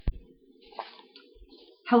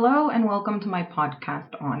Hello and welcome to my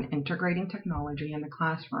podcast on integrating technology in the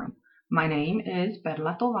classroom. My name is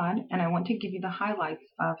Perla Tovar and I want to give you the highlights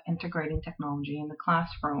of integrating technology in the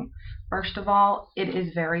classroom. First of all, it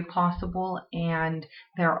is very possible and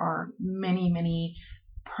there are many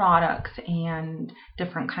products and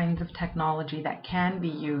different kinds of technology that can be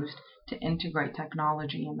used to integrate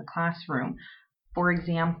technology in the classroom. For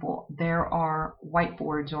example, there are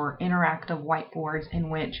whiteboards or interactive whiteboards in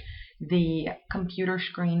which the computer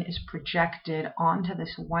screen is projected onto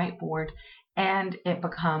this whiteboard and it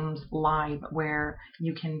becomes live where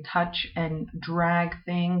you can touch and drag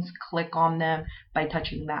things, click on them by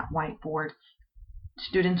touching that whiteboard.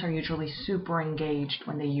 Students are usually super engaged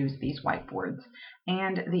when they use these whiteboards.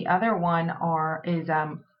 And the other one is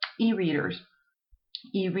e-readers.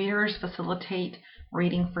 E-readers facilitate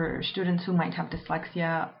reading for students who might have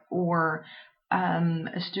dyslexia or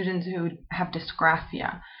students who have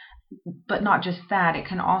dysgraphia. But not just that, it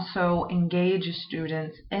can also engage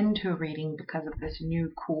students into reading because of this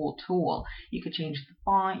new cool tool. You could change the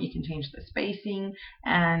font, you can change the spacing,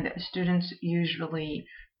 and students usually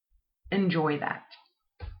enjoy that.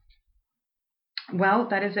 Well,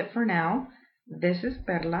 that is it for now. This is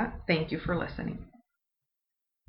Perla. Thank you for listening.